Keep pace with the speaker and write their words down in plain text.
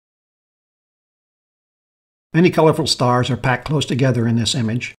Many colorful stars are packed close together in this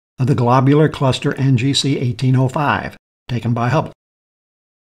image of the globular cluster NGC 1805, taken by Hubble.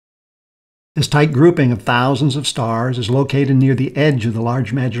 This tight grouping of thousands of stars is located near the edge of the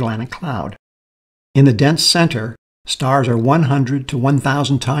Large Magellanic Cloud. In the dense center, stars are 100 to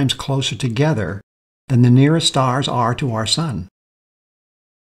 1,000 times closer together than the nearest stars are to our Sun.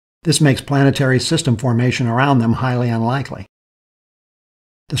 This makes planetary system formation around them highly unlikely.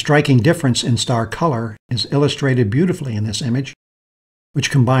 The striking difference in star color is illustrated beautifully in this image,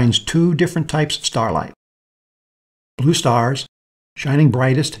 which combines two different types of starlight: blue stars, shining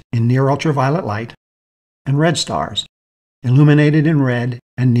brightest in near ultraviolet light, and red stars, illuminated in red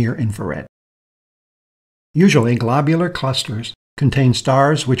and near infrared. Usually, globular clusters contain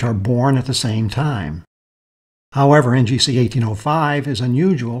stars which are born at the same time. However, NGC 1805 is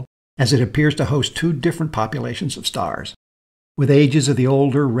unusual as it appears to host two different populations of stars, with ages of the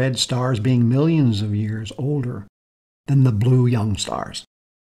older red stars being millions of years older than the blue young stars.